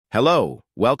Hello,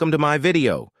 welcome to my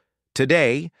video.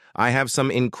 Today, I have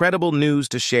some incredible news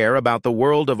to share about the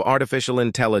world of artificial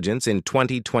intelligence in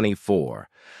 2024.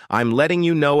 I'm letting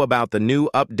you know about the new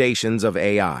updations of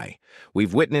AI.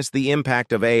 We've witnessed the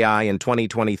impact of AI in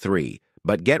 2023,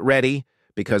 but get ready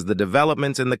because the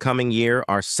developments in the coming year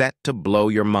are set to blow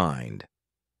your mind.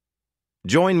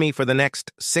 Join me for the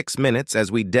next 6 minutes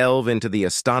as we delve into the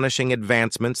astonishing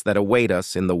advancements that await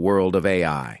us in the world of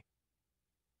AI.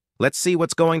 Let's see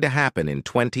what's going to happen in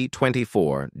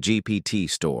 2024 GPT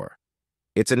Store.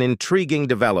 It's an intriguing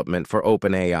development for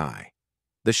OpenAI.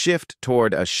 The shift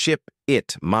toward a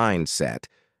ship-it mindset,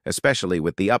 especially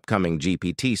with the upcoming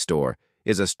GPT Store,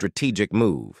 is a strategic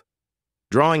move.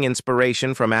 Drawing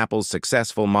inspiration from Apple's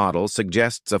successful model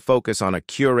suggests a focus on a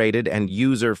curated and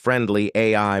user-friendly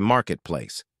AI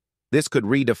marketplace. This could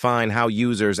redefine how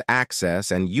users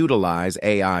access and utilize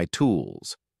AI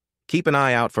tools. Keep an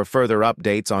eye out for further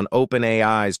updates on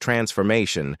OpenAI's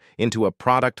transformation into a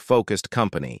product-focused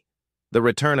company. The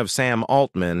return of Sam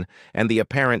Altman and the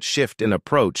apparent shift in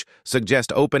approach suggest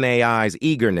OpenAI's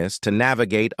eagerness to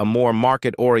navigate a more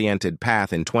market-oriented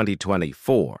path in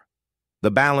 2024.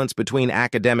 The balance between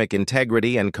academic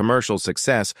integrity and commercial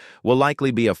success will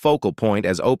likely be a focal point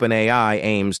as OpenAI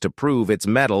aims to prove its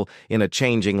mettle in a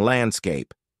changing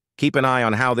landscape. Keep an eye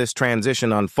on how this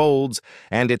transition unfolds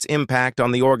and its impact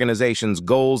on the organization's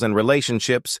goals and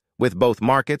relationships with both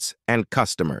markets and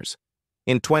customers.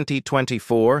 In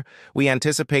 2024, we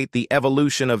anticipate the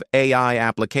evolution of AI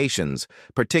applications,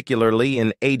 particularly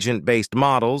in agent-based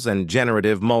models and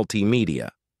generative multimedia.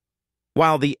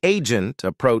 While the agent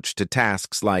approach to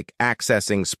tasks like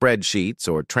accessing spreadsheets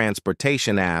or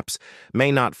transportation apps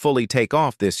may not fully take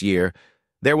off this year,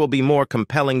 there will be more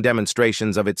compelling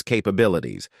demonstrations of its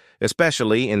capabilities,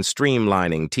 especially in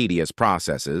streamlining tedious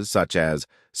processes such as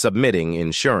submitting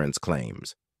insurance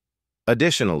claims.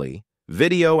 Additionally,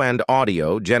 video and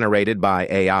audio generated by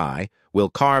AI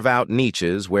will carve out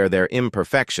niches where their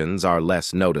imperfections are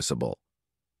less noticeable.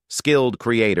 Skilled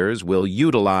creators will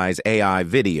utilize AI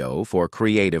video for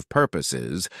creative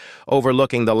purposes,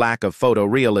 overlooking the lack of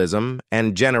photorealism,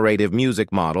 and generative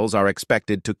music models are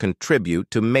expected to contribute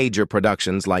to major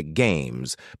productions like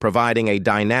games, providing a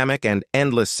dynamic and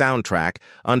endless soundtrack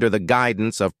under the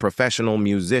guidance of professional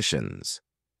musicians.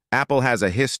 Apple has a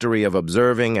history of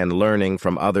observing and learning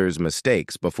from others'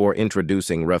 mistakes before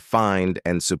introducing refined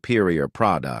and superior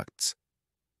products.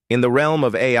 In the realm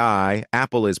of AI,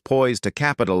 Apple is poised to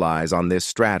capitalize on this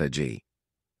strategy.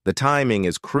 The timing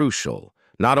is crucial,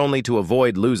 not only to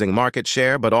avoid losing market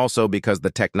share, but also because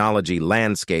the technology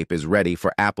landscape is ready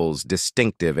for Apple's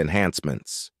distinctive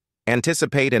enhancements.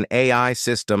 Anticipate an AI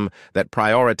system that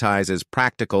prioritizes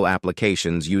practical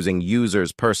applications using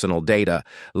users' personal data,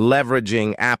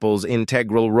 leveraging Apple's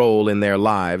integral role in their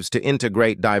lives to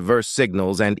integrate diverse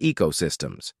signals and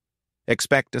ecosystems.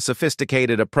 Expect a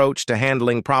sophisticated approach to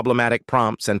handling problematic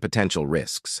prompts and potential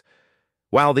risks.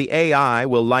 While the AI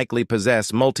will likely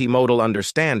possess multimodal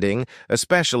understanding,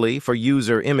 especially for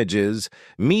user images,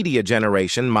 media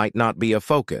generation might not be a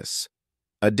focus.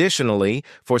 Additionally,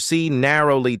 foresee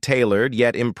narrowly tailored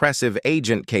yet impressive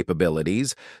agent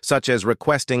capabilities, such as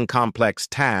requesting complex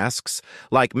tasks,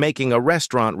 like making a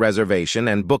restaurant reservation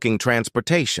and booking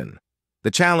transportation. The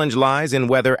challenge lies in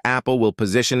whether Apple will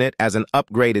position it as an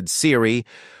upgraded Siri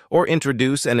or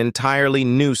introduce an entirely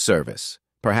new service,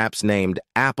 perhaps named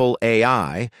Apple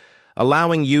AI,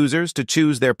 allowing users to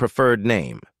choose their preferred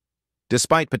name.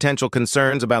 Despite potential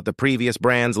concerns about the previous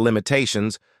brand's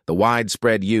limitations, the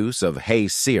widespread use of Hey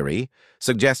Siri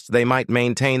suggests they might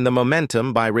maintain the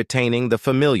momentum by retaining the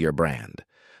familiar brand.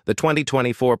 The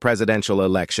 2024 presidential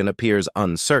election appears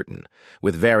uncertain,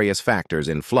 with various factors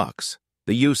in flux.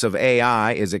 The use of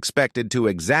AI is expected to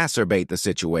exacerbate the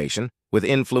situation, with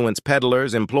influence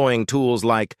peddlers employing tools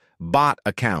like bot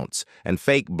accounts and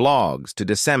fake blogs to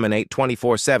disseminate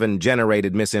 24/7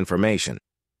 generated misinformation.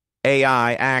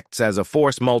 AI acts as a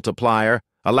force multiplier,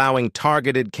 allowing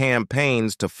targeted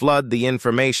campaigns to flood the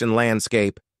information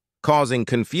landscape, causing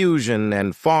confusion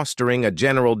and fostering a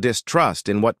general distrust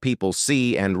in what people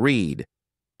see and read.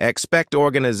 Expect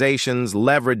organizations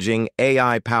leveraging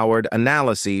AI-powered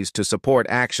analyses to support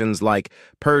actions like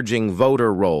purging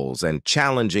voter rolls and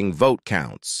challenging vote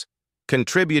counts,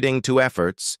 contributing to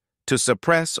efforts to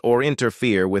suppress or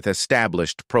interfere with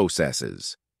established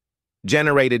processes.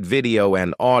 Generated video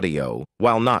and audio,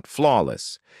 while not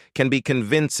flawless, can be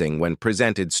convincing when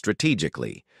presented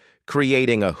strategically,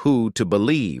 creating a who to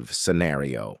believe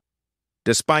scenario.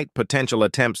 Despite potential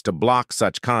attempts to block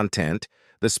such content,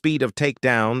 the speed of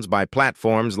takedowns by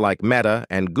platforms like Meta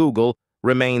and Google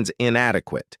remains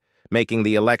inadequate, making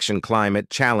the election climate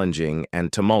challenging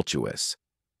and tumultuous.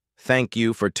 Thank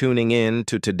you for tuning in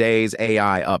to today's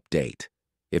AI update.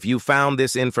 If you found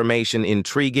this information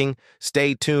intriguing,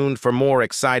 stay tuned for more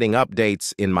exciting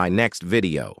updates in my next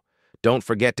video. Don't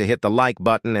forget to hit the like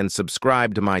button and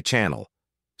subscribe to my channel,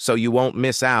 so you won't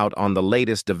miss out on the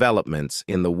latest developments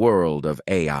in the world of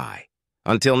AI.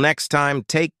 Until next time,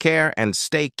 take care and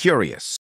stay curious.